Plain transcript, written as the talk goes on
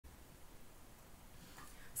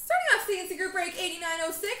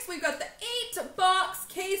8906, we've got the 8-box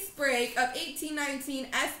case break of 1819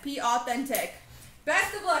 SP Authentic.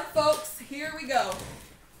 Best of luck, folks. Here we go.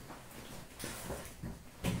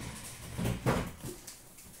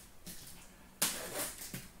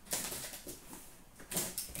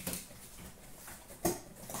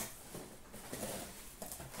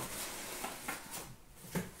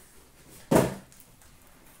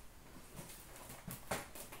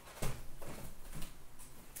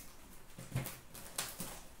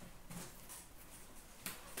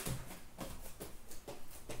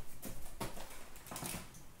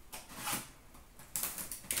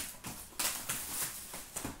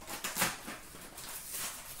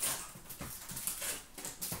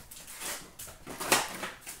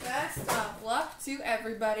 Best of luck to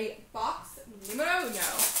everybody. Box numero uno.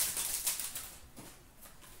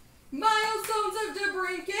 Milestones of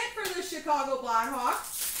DeBrincat for the Chicago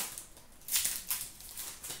Blackhawks.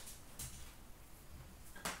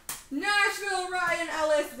 Nashville Ryan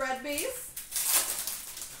Ellis Red Base.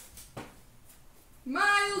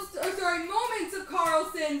 Moments of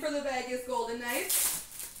Carlson for the Vegas Golden Knights.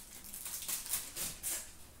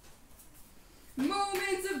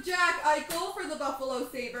 Moments of Jack Eichel for the Buffalo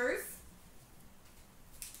Sabres.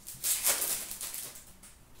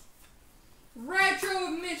 Retro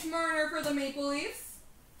of Mitch Marner for the Maple Leafs.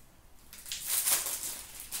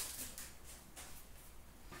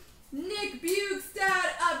 Nick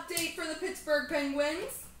Bjugstad update for the Pittsburgh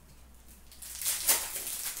Penguins.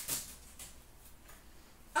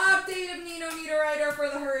 Update of Nino Niederreiter for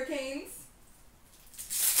the Hurricanes.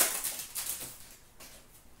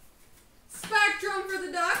 Spectrum for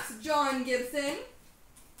the Ducks, John Gibson.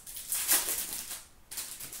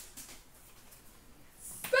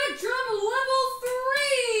 Spectrum Level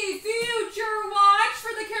 3 Future Watch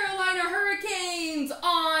for the Carolina Hurricanes,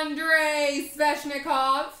 Andrei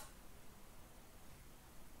Svechnikov.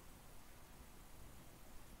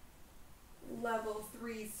 Level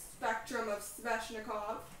 3 Spectrum of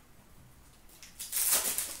Svechnikov.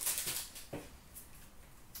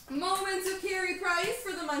 Moments of Carey Price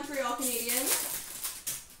for the Montreal Canadiens.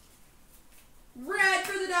 Red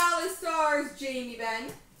for the Dallas Stars, Jamie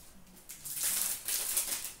Benn.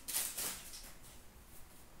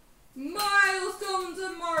 Milestones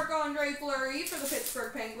of Marc-Andre Fleury for the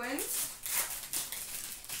Pittsburgh Penguins.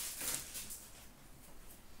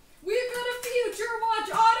 We've got a Future Watch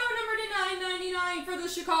auto number to /999 for the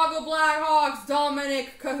Chicago Blackhawks,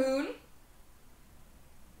 Dominic Cahoon.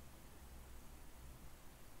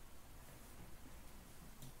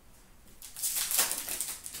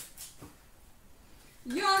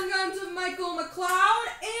 Young Guns of Michael McLeod,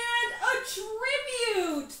 and a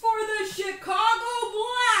tribute for the Chicago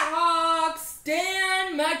Blackhawks,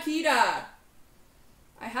 Dan Makita.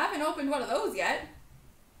 I haven't opened one of those yet.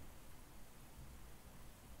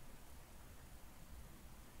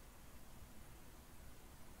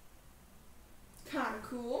 Kind of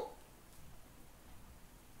cool.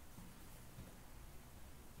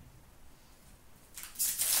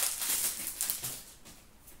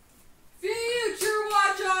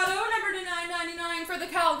 For the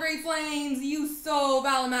Calgary Flames, Juuso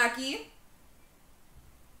Valimaki.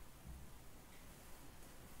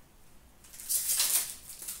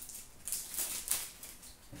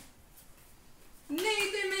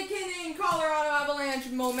 Nathan McKinnon, Colorado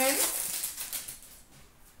Avalanche moments.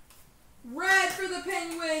 Red for the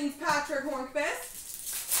Penguins, Patrick Hornqvist.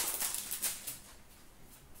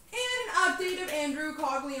 And an update of Andrew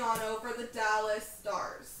Cogliano for the Dallas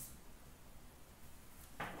Stars.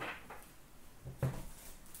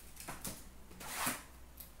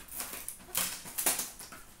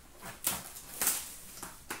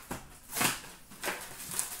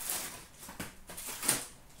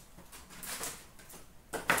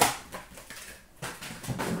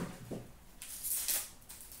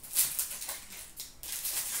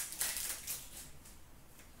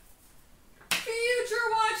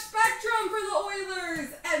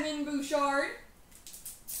 Bouchard.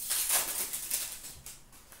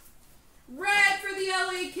 Red for the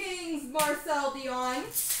LA Kings, Marcel Dion.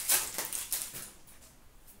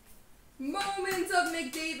 Moments of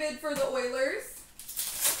McDavid for the Oilers.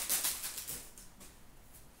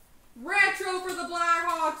 Retro for the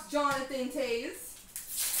Blackhawks, Jonathan Toews.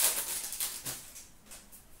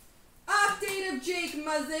 Update of Jake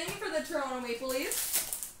Muzzin for the Toronto Maple Leafs.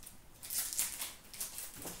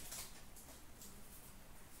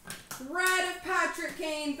 Red of Patrick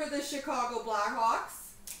Kane for the Chicago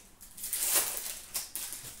Blackhawks.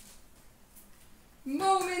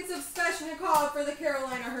 Moments of Svechnikov for the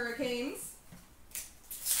Carolina Hurricanes.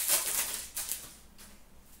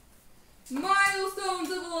 Miles Milestones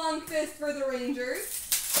of Lundqvist for the Rangers.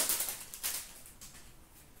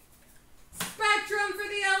 Spectrum for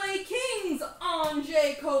the LA Kings,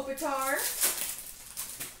 Anze Kopitar.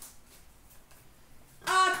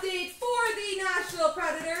 Update for the Nashville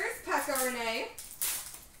Predators, Pekka Rinne.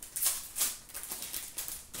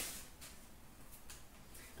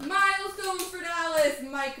 Milestones for Dallas,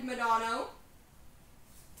 Mike Modano.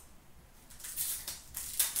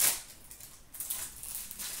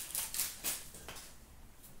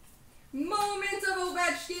 Moments of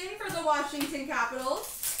Ovechkin for the Washington Capitals.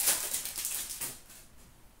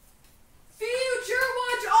 Future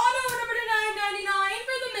Watch Auto number /999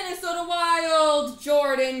 for the Minnesota Wild,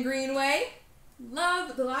 Jordan Greenway.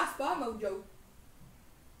 Love the last spot mojo.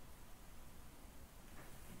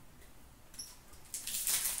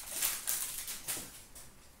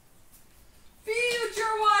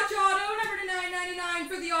 Future Watch Auto number /999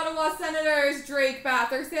 for the Ottawa Senators, Drake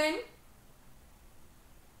Batherson.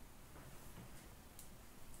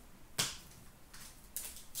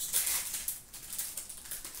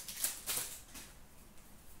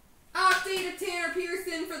 Update of Tanner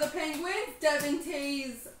Pearson for the Penguins. Devin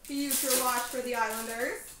Tays Future Watch for the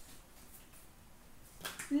Islanders.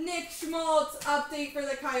 Nick Schmaltz update for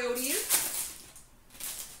the Coyotes.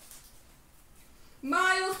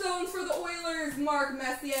 Milestones for the Oilers, Mark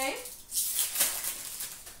Messier.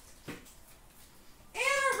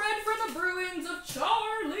 And a red for the Bruins of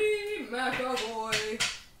Charlie McAvoy.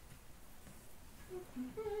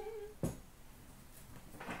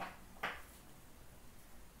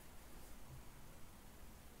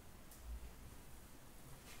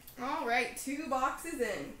 All right, 2 boxes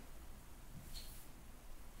in.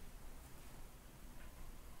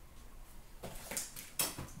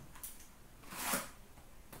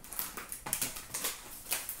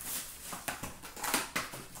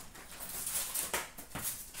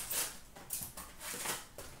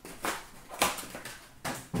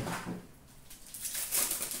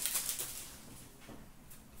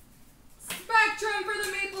 Spectrum for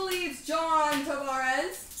the Maple Leafs, John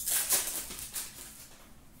Tavares.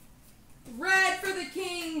 Red for the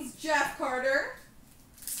Kings, Jeff Carter.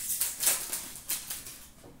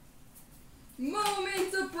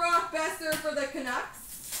 Moments of Brock Besser for the Canucks.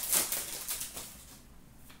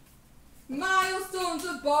 Milestones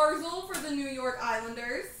of Barzal for the New York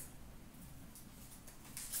Islanders.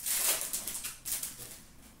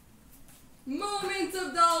 Moments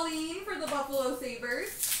of Darlene for the Buffalo Sabres.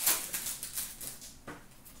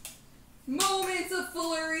 Moments of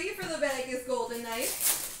Fullery for the Vegas Golden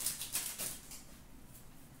Knights.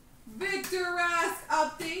 Victor Rask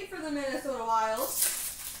update for the Minnesota Wild.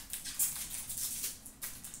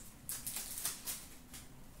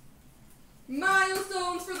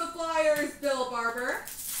 Milestones for the Flyers, Bill Barber.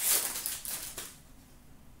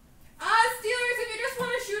 Steelers, if you just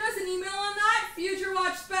want to shoot us an email on that, Future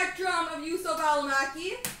Watch Spectrum of Yusuf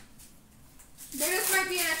Alamaki. There just might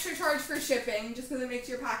be an extra charge for shipping, just because it makes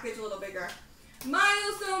your package a little bigger.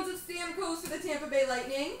 Milestones of Stamkos for the Tampa Bay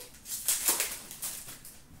Lightning.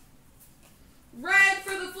 Red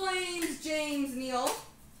for the Flames, James Neal.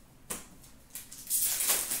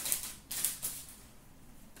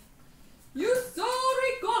 Yusso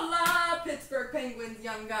Ricola, Pittsburgh Penguins,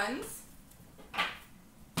 Young Guns.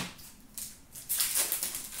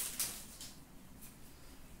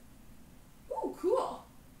 Ooh, cool.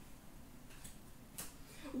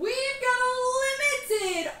 We've got a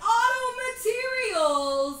limited auto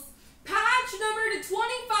materials patch number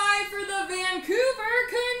 /25 for the Vancouver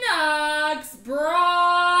Canucks,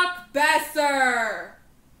 Brock Besser.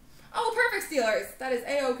 Oh, perfect, Steelers. That is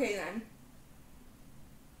A-okay then.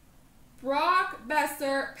 Brock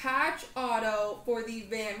Besser patch auto for the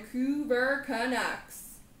Vancouver Canucks.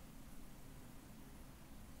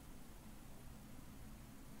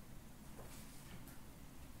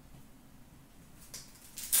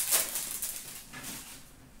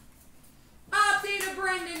 Update of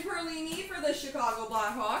Brendan Perlini for the Chicago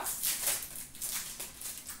Blackhawks.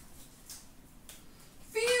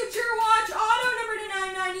 Future Watch auto number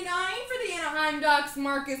 /999 for the Anaheim Ducks,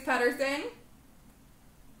 Marcus Pettersson.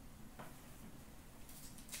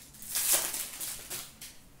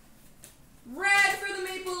 Red for the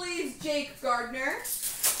Maple Leafs, Jake Gardner.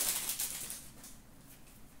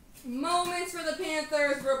 Moments for the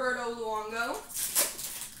Panthers, Roberto Luongo.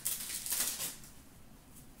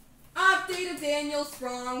 Update of Daniel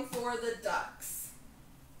Sprong for the Ducks.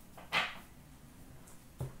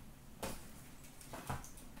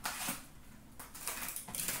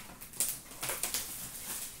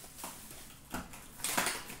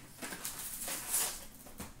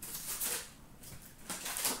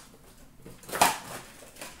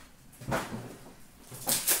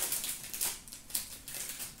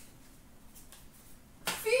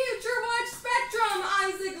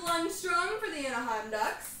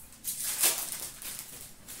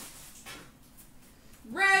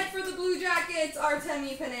 Moments,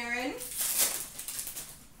 Artemi Panarin.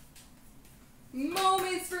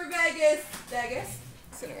 Moments for Vegas.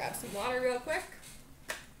 Just gonna grab some water real quick.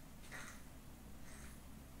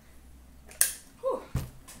 Whew.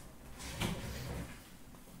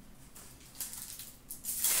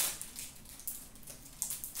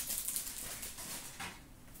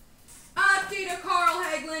 Update of Carl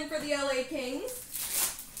Hagelin for the LA Kings.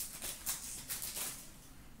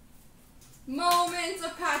 Moments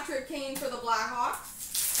of Patrick Kane for the Blackhawks.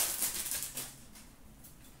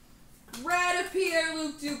 Red of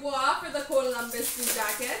Pierre-Luc Dubois for the Columbus Blue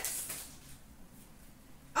Jackets.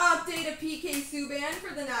 Update of PK Subban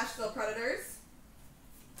for the Nashville Predators.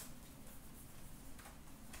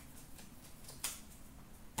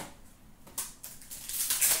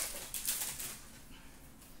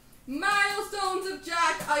 Milestones of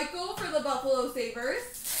Jack Eichel for the Buffalo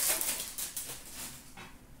Sabres.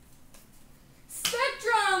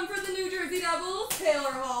 Spectrum for the New Jersey Devils,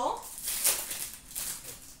 Taylor Hall.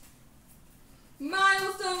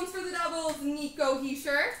 Milestones for the Devils, Nico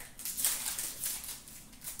Hischier.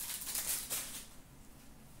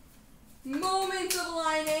 Moments of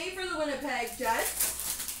Line A for the Winnipeg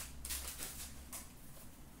Jets.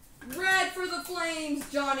 Red for the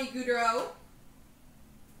Flames, Johnny Gaudreau.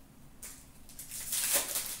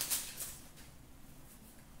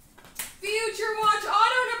 Future Watch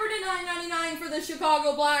Auto number to $9.99 for the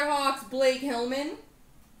Chicago Blackhawks, Blake Hillman.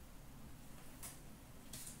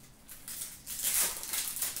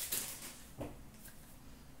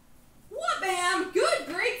 Bam! Good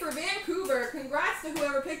break for Vancouver. Congrats to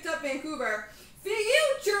whoever picked up Vancouver.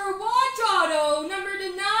 Future Watch Auto, number to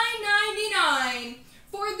 $9.99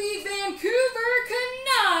 for the Vancouver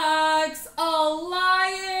Canucks,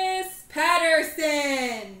 Elias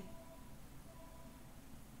Pettersson.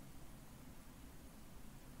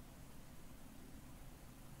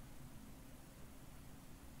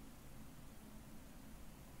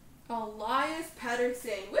 Elias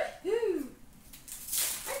Pettersson. Woohoo!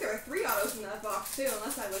 I think there are 3 autos in that box too,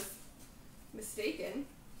 unless I was mistaken.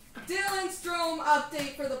 Dylan Strome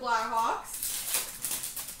update for the Blackhawks.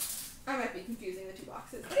 I might be confusing the 2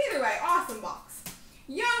 boxes. But either way, awesome box.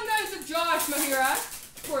 Young Guns of Josh Mahira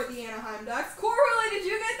for the Anaheim Ducks. Corley, did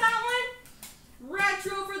you get that one?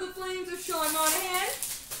 Retro for the Flames of Sean Monahan.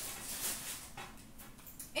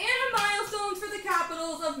 And a Milestones for the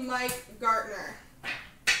Capitals of Mike Gartner.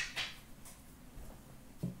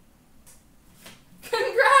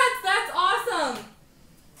 Congrats! That's awesome!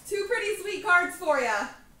 2 pretty sweet cards for ya.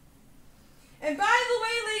 And by the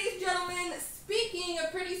way, ladies and gentlemen, speaking of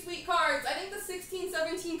pretty sweet cards, I think the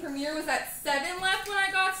 16-17 Premier was at 7 left when I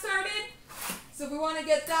got started. So we want to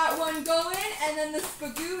get that one going, and then the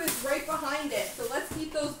Spagoo is right behind it. So let's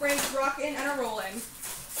keep those breaks rocking and a-rolling.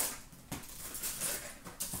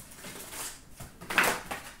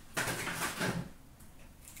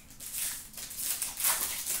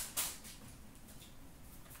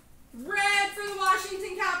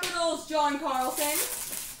 John Carlson.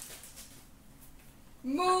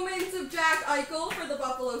 Moments of Jack Eichel for the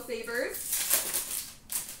Buffalo Sabres.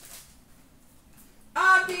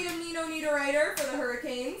 Update of Nino Niederreiter for the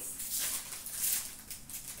Hurricanes.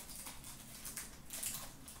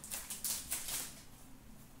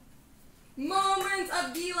 Moments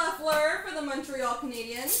of Guy Lafleur for the Montreal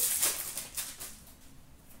Canadiens.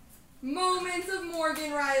 Moments of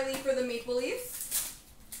Morgan Riley for the Maple Leafs.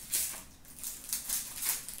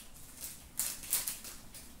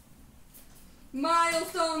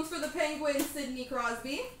 Milestones for the Penguins, Sidney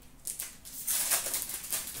Crosby.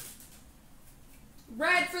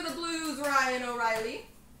 Red for the Blues, Ryan O'Reilly.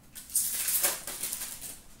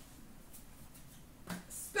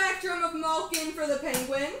 Spectrum of Malkin for the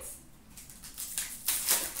Penguins.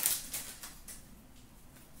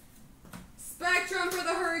 Spectrum for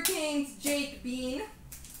the Hurricanes, Jake Bean.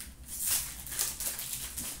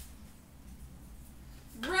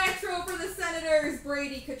 Retro for the Senators,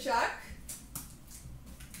 Brady Tkachuk.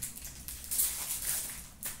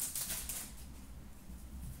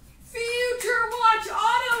 Future Watch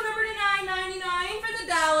Auto number to $9.99 for the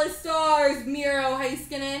Dallas Stars, Miro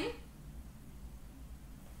Heiskanen.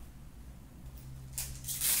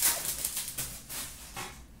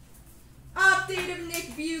 Update of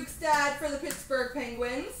Nick Bjugstad for the Pittsburgh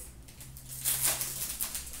Penguins.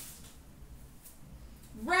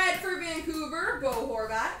 Red for Vancouver, Bo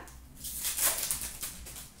Horvat.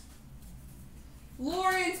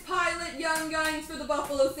 Lawrence Pilot Young Guns for the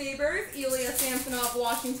Buffalo Sabres, Ilya Samsonov,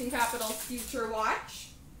 Washington Capitals, Future Watch.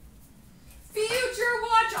 Future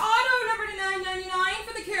Watch Auto number to $9.99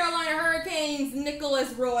 for the Carolina Hurricanes,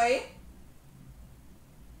 Nicholas Roy.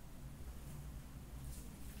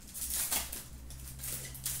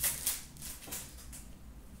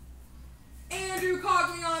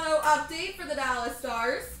 update for the Dallas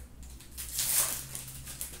Stars.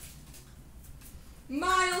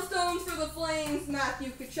 Milestones for the Flames,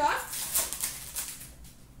 Matthew Tkachuk.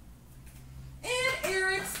 And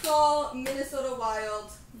Eric Stahl, Minnesota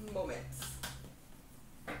Wild, moments.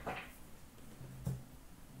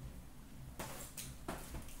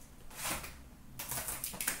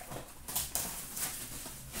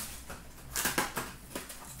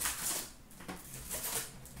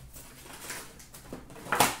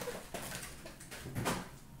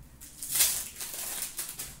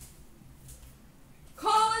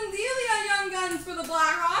 For the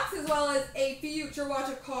Blackhawks, as well as a future watch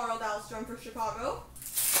of Carl Dahlstrom for Chicago.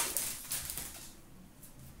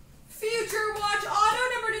 Future watch auto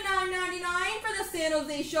number to 999 for the San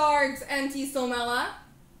Jose Sharks, MT Somella.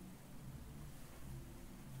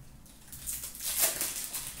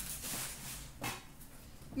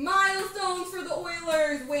 Milestones for the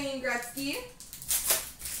Oilers, Wayne Gretzky.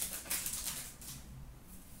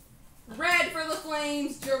 Red for the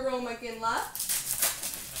Flames, Jerome McGinley.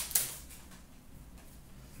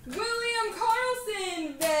 William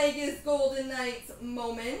Karlsson, Vegas Golden Knights,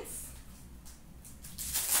 moments.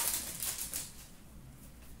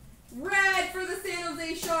 Red for the San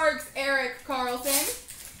Jose Sharks, Erik Karlsson.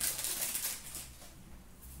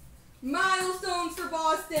 Milestones for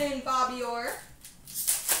Boston, Bobby Orr.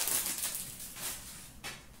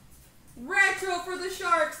 Retro for the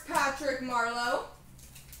Sharks, Patrick Marleau.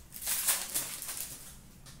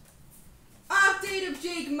 Update of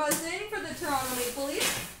Jake Muzzin for the Toronto Maple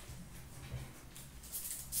Leafs.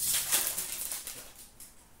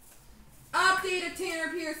 Update of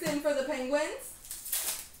Tanner Pearson for the Penguins.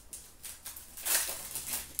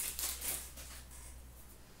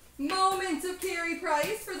 Moments of Carey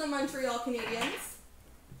Price for the Montreal Canadiens.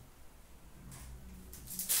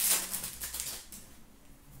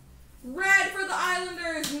 Red for the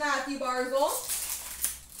Islanders, Matthew Barzal.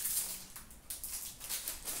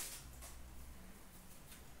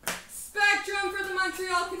 Spectrum for the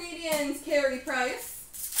Montreal Canadiens, Carey Price.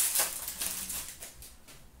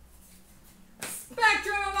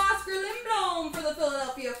 Spectrum of Oscar Lindblom for the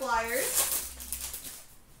Philadelphia Flyers.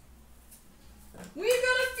 We've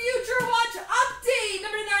got a future watch update,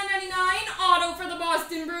 number 999, auto for the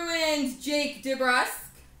Boston Bruins, Jake DeBrusk.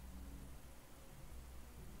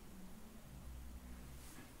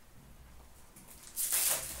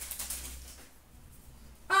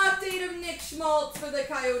 Update of Nick Schmaltz for the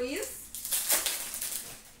Coyotes.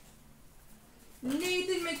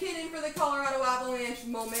 Nathan McKinnon for the Colorado Avalanche,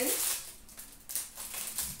 moment.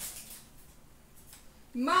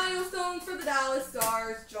 Milestones for the Dallas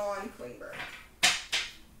Stars, John Klingberg.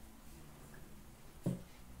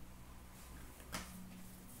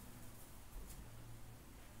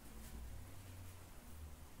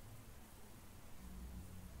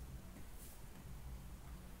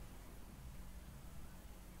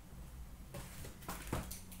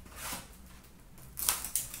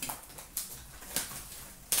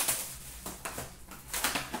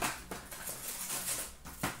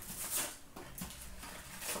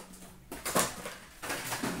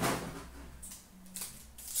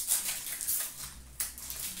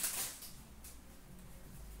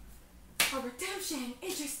 Redemption,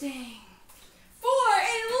 interesting. For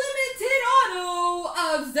a limited auto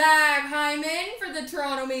of Zach Hyman for the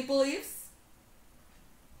Toronto Maple Leafs.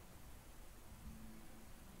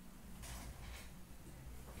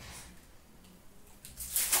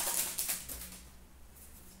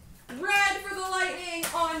 Red for the Lightning,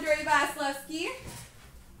 Andrei Vasilevsky.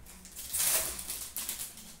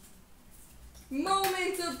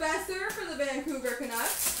 Moments of Besser for the Vancouver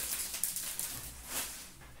Canucks.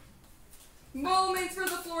 Moments for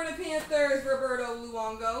the Florida Panthers, Roberto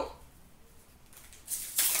Luongo.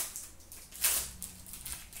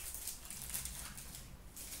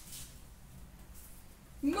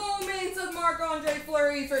 Moments of Marc-Andre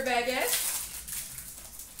Fleury for Vegas.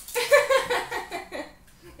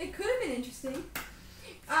 It could have been interesting.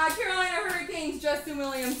 Carolina Hurricanes, Justin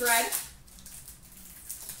Williams, red.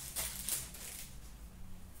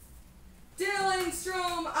 Dylan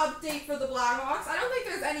Strome update for the Blackhawks. I don't think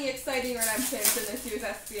there's any exciting redemptions in this year's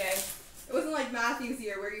SBA. It wasn't like Matthews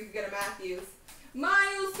year where you could get a Matthews.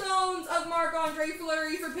 Milestones of Marc-Andre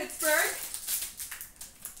Fleury for Pittsburgh.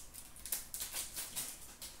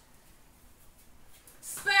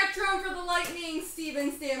 Spectrum for the Lightning,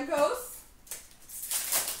 Steven Stamkos.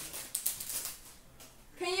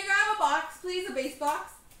 Can you grab a box, please? A base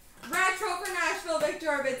box. Retro for Nashville, Victor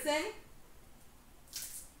Arvidsson.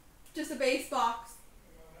 Just a base box.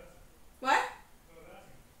 What?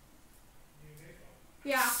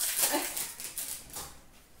 Yeah.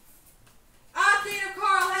 Update of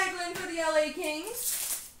Carl Hagelin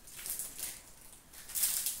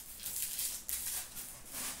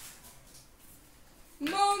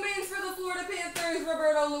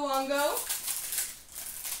Roberto Luongo.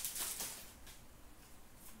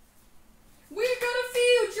 We've got a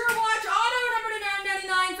Future Watch auto number to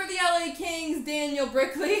 999 for the LA Kings, Daniel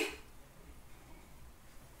Brickley.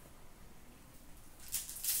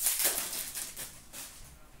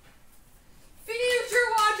 Future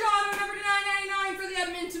Watch auto number to 999 for the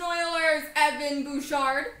Edmonton Oilers, Evan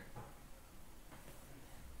Bouchard.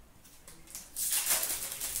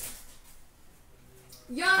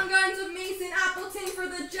 Young Guns of Mason Appleton for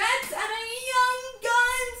the Jets, and a Young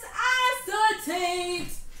Guns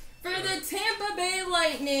acetate for the Tampa Bay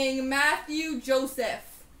Lightning, Matthew Joseph.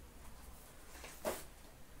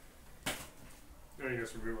 Oh, you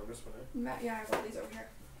guys remove on this one, eh? Yeah, I have all these over here.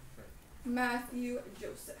 Okay. Matthew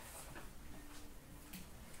Joseph.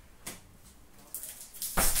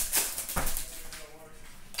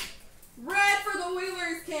 Red for the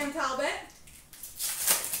Oilers, Cam Talbot.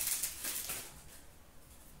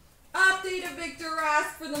 Update of Victor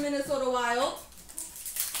Rask for the Minnesota Wild.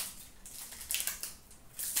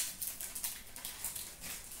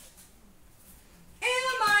 And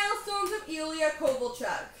the milestones of Ilya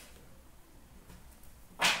Kovalchuk.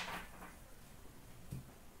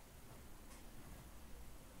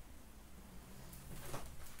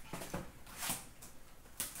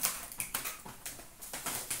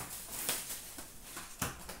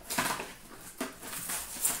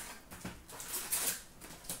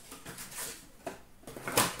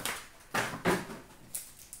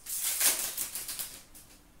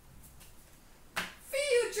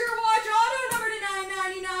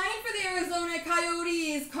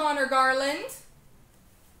 Connor Garland.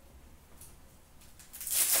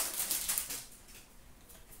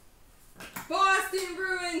 Boston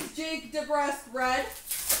Bruins, Jake DeBrusk, red.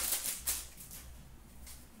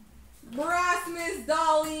 Rasmus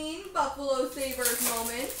Dahlin, Buffalo Sabres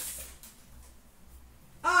moments.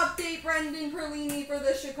 Update Brendan Perlini for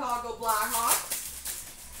the Chicago Blackhawks.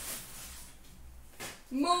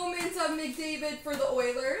 Moments of McDavid for the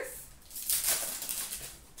Oilers.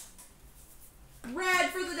 Red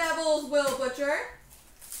for the Devils, Will Butcher.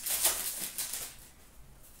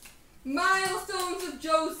 Milestones of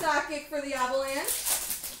Joe Sakic for the Avalanche.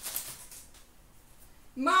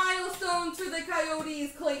 Milestones for the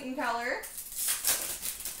Coyotes, Clayton Keller.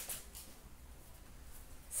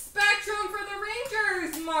 Spectrum for the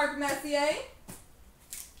Rangers, Mark Messier.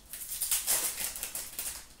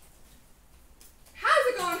 How's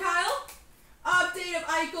it going, Kyle? Update of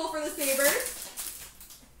Eichel for the Sabres.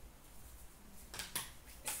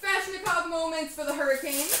 Svechnikov moments for the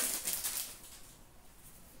Hurricanes.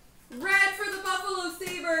 Red for the Buffalo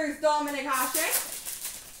Sabres, Dominic Hasek.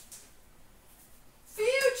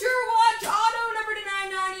 Future Watch auto number to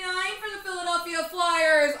 999 for the Philadelphia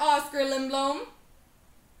Flyers, Oscar Lindblom.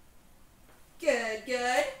 Good,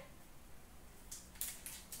 good.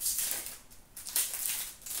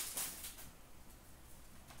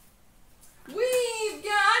 We've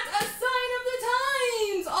got a sign of the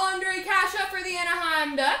times, Andre Kasha for the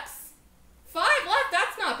Anaheim Ducks. 5 left,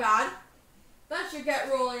 that's not bad. That should get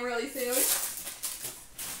rolling really soon.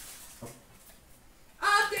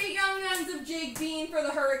 Update Young Guns of Jake Bean for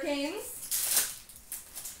the Hurricanes.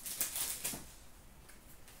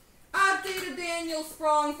 Update of Daniel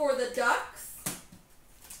Sprong for the Ducks.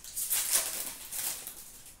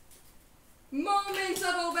 Moments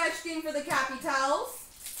of Ovechkin for the Capitals.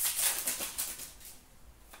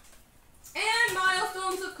 And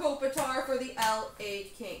milestones of Kopitar for the LA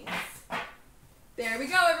Kings. There we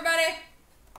go, everybody.